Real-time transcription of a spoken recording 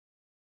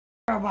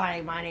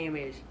everybody,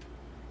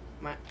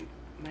 my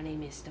my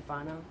name is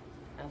Stefano.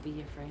 I'll be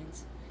your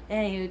friends.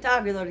 Anywho,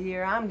 Talk Reloaded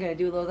here. I'm gonna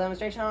do a little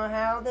demonstration on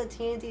how the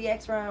TNT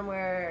X-Run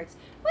works.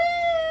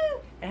 Woo!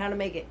 And how to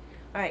make it.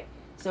 Alright,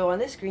 so on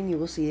this screen you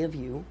will see a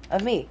view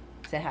of me.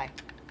 Say hi.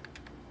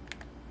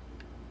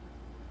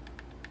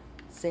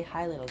 Say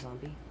hi, little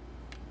zombie.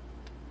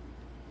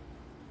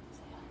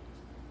 Say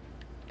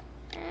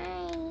hi.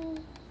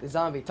 Hi. The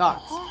zombie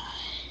talks.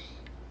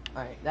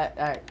 Alright.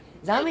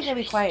 Zombie can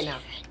be quiet now.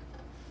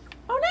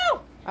 Oh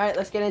no! Alright,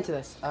 let's get into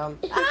this.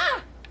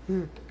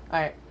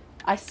 Alright,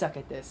 I suck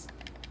at this.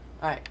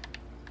 Alright.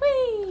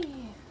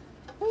 Whee!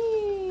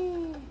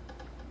 Whee!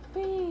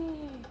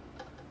 Whee!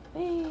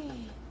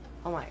 Whee!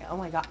 Oh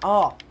my god.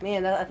 Oh,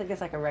 man, I think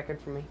that's like a record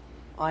for me.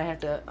 Oh, I have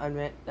to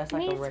admit, that's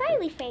like a record.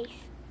 Smiley face.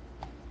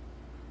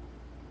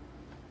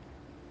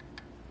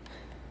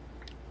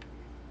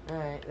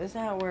 Alright, this is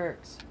how it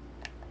works.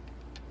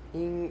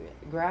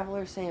 Gravel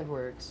or sand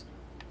works.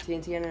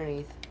 TNT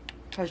underneath.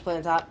 Pressure plate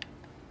on top.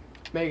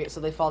 Make it so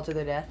they fall to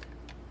their death.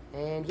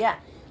 And yeah.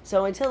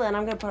 So until then,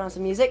 I'm going to put on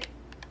some music.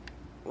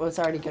 Well, it's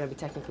already going to be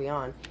technically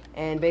on.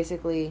 And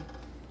basically,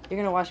 you're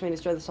going to watch me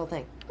destroy this whole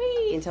thing.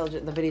 Whee! Until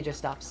the video just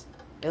stops.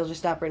 It'll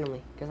just stop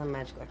randomly. Because I'm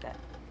magic like that.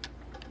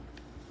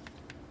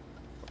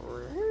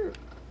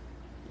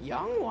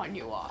 Young one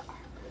you are.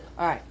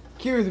 Alright.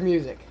 Cue the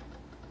music.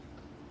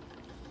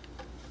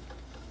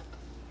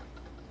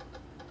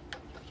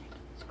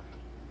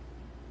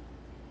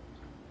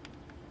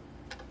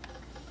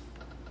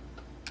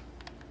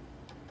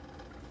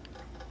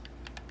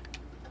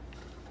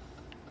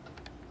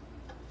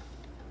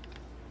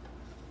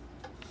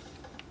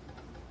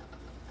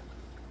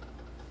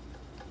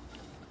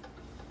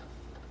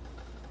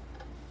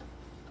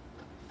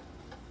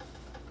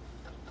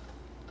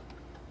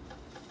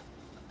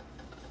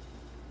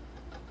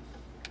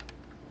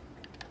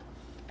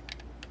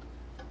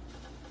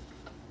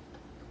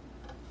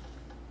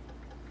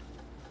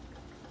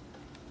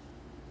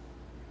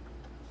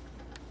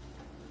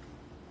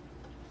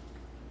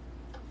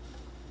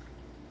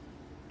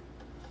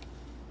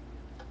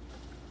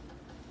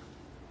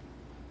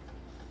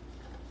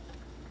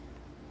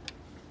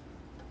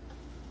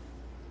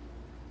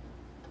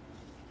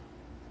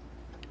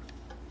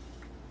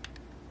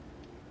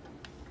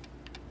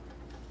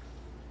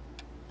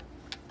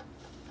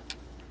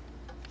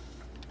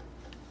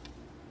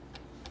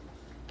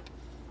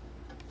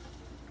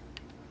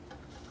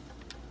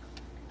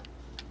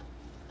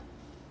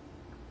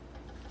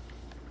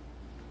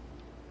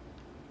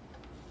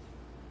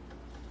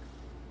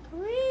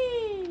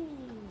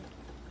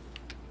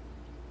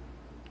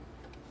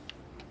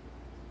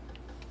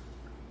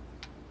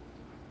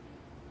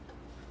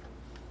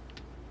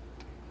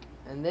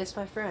 And this,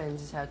 my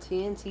friends, is how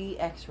TNT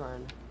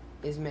X-Run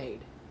is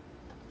made.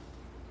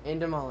 And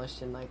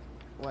demolished in like,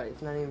 what,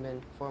 it's not even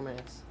been 4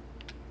 minutes.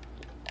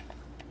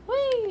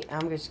 Whee!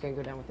 I'm just gonna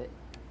go down with it.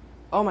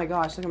 Oh my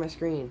gosh, look at my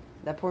screen.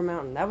 That poor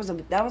mountain. That was a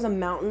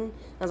mountain.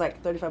 That was like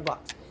 35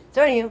 blocks.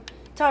 So anywho,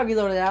 Talk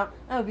Reloaded out.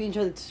 I hope you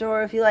enjoyed the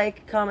tutorial. If you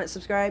like, comment,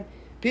 subscribe.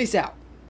 Peace out.